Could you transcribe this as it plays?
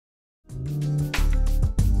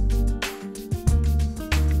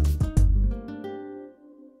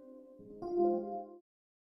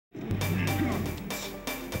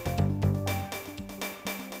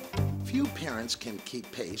parents can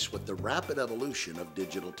keep pace with the rapid evolution of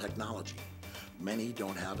digital technology. Many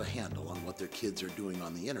don't have a handle on what their kids are doing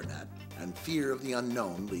on the internet, and fear of the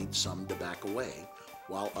unknown leads some to back away,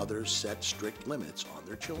 while others set strict limits on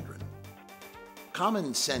their children.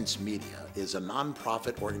 Common Sense Media is a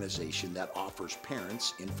nonprofit organization that offers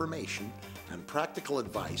parents information and practical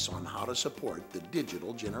advice on how to support the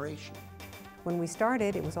digital generation. When we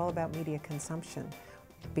started, it was all about media consumption,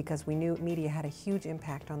 because we knew media had a huge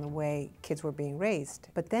impact on the way kids were being raised.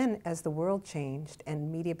 But then as the world changed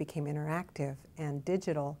and media became interactive and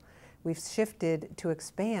digital, we've shifted to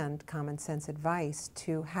expand common sense advice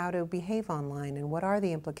to how to behave online and what are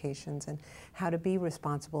the implications and how to be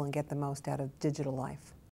responsible and get the most out of digital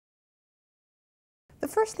life. The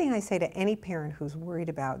first thing I say to any parent who's worried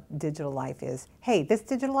about digital life is, hey, this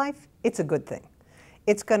digital life, it's a good thing.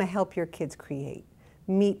 It's going to help your kids create,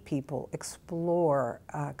 meet people, explore,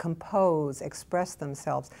 compose, express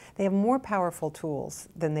themselves. They have more powerful tools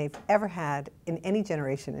than they've ever had in any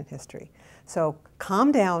generation in history. So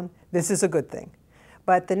calm down, this is a good thing.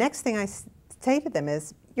 But the next thing I say to them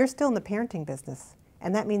is, you're still in the parenting business,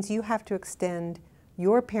 and that means you have to extend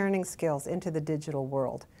your parenting skills into the digital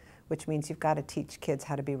world, which means you've got to teach kids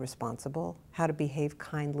how to be responsible, how to behave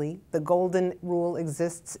kindly. The golden rule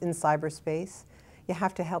exists in cyberspace. You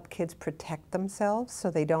have to help kids protect themselves so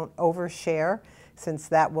they don't overshare, since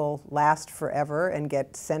that will last forever and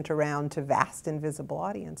get sent around to vast invisible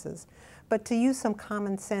audiences. But to use some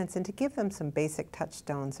common sense and to give them some basic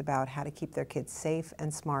touchstones about how to keep their kids safe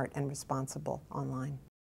and smart and responsible online.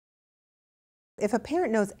 If a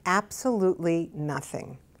parent knows absolutely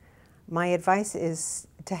nothing, my advice is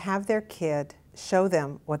to have their kid show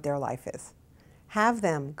them what their life is. Have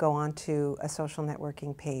them go onto a social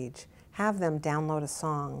networking page. Have them download a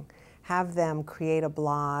song, have them create a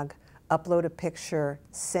blog, upload a picture,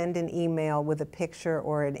 send an email with a picture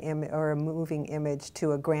or a moving image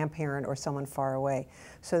to a grandparent or someone far away,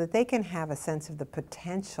 so that they can have a sense of the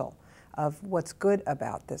potential of what's good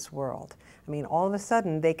about this world. I mean, all of a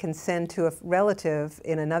sudden they can send to a relative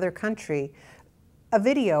in another country a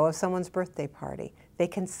video of someone's birthday party. They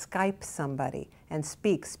can Skype somebody and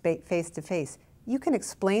speak face to face. You can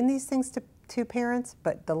explain these things to parents,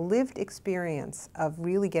 but the lived experience of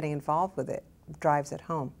really getting involved with it drives it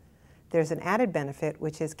home. There's an added benefit,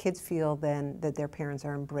 which is kids feel then that their parents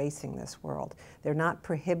are embracing this world. They're not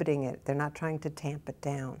prohibiting it. They're not trying to tamp it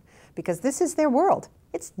down, because this is their world.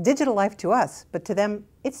 It's digital life to us, but to them,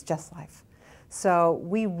 it's just life. So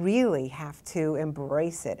we really have to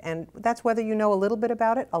embrace it, and that's whether you know a little bit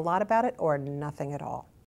about it, a lot about it, or nothing at all.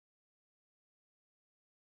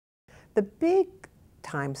 The big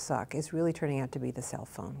time suck is really turning out to be the cell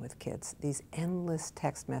phone with kids. These endless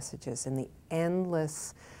text messages and the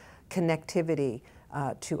endless connectivity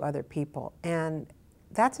to other people. And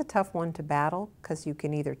that's a tough one to battle, because you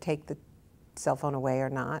can either take the cell phone away or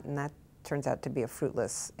not, and that turns out to be a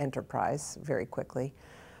fruitless enterprise very quickly.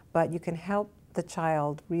 But you can help the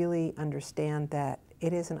child really understand that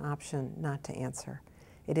it is an option not to answer.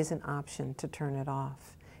 It is an option to turn it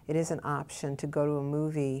off. It is an option to go to a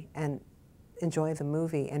movie and enjoy the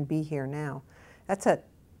movie and be here now. That's a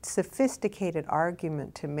sophisticated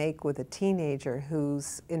argument to make with a teenager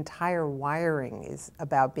whose entire wiring is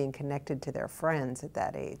about being connected to their friends at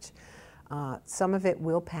that age. Some of it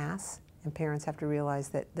will pass, and parents have to realize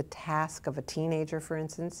that the task of a teenager, for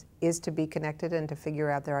instance, is to be connected and to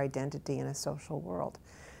figure out their identity in a social world.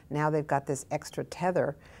 Now they've got this extra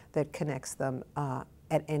tether that connects them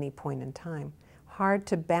at any point in time. Hard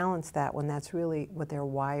to balance that when that's really what they're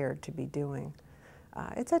wired to be doing.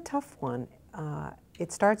 It's a tough one.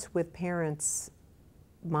 It starts with parents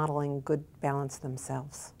modeling good balance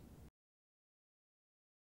themselves.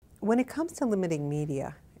 When it comes to limiting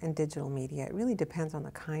media and digital media, it really depends on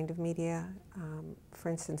the kind of media. For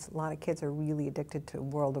instance, a lot of kids are really addicted to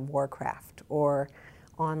World of Warcraft or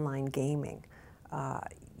online gaming.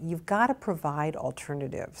 You've got to provide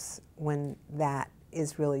alternatives when that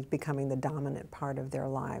is really becoming the dominant part of their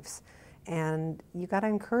lives. And you got to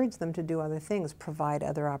encourage them to do other things, provide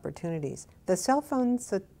other opportunities. The cell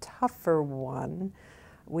phone's a tougher one.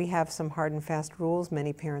 We have some hard and fast rules,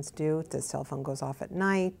 many parents do. The cell phone goes off at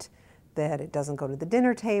night, that it doesn't go to the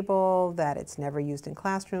dinner table, that it's never used in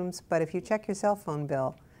classrooms. But if you check your cell phone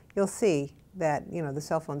bill, you'll see that, you know, the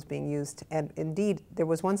cell phone's being used. And indeed, there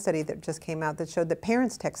was one study that just came out that showed that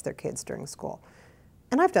parents text their kids during school.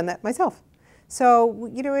 And I've done that myself. So,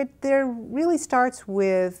 you know, there really starts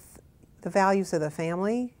with the values of the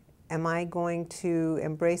family. Am I going to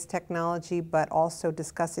embrace technology but also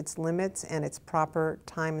discuss its limits and its proper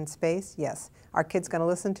time and space? Yes. Are kids going to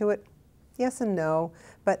listen to it? Yes and no.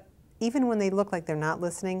 But even when they look like they're not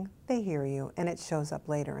listening, they hear you, and it shows up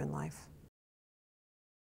later in life.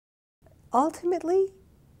 Ultimately,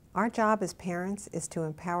 our job as parents is to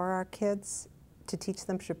empower our kids, to teach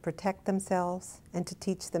them to protect themselves, and to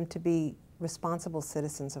teach them to be responsible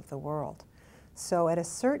citizens of the world. So at a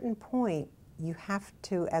certain point, you have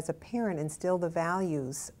to, as a parent, instill the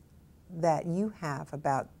values that you have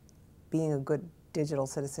about being a good digital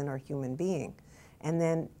citizen or human being, and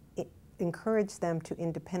then encourage them to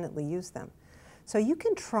independently use them. So you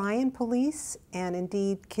can try and police, and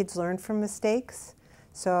indeed kids learn from mistakes.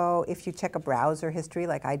 So if you check a browser history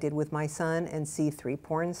like I did with my son and see 3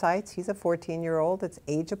 porn sites, he's a 14-year-old, it's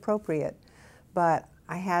age appropriate. But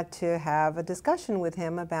I had to have a discussion with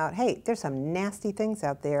him about, hey, there's some nasty things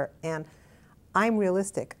out there, and I'm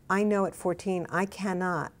realistic. I know at 14 I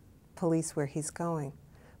cannot police where he's going,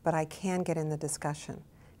 but I can get in the discussion,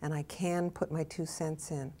 and I can put my 2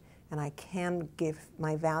 cents in, and I can give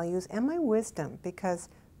my values and my wisdom, because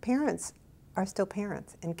parents are still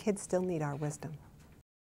parents, and kids still need our wisdom.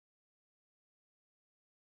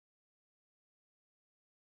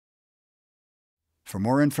 For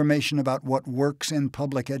more information about what works in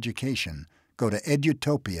public education, go to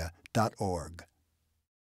edutopia.org.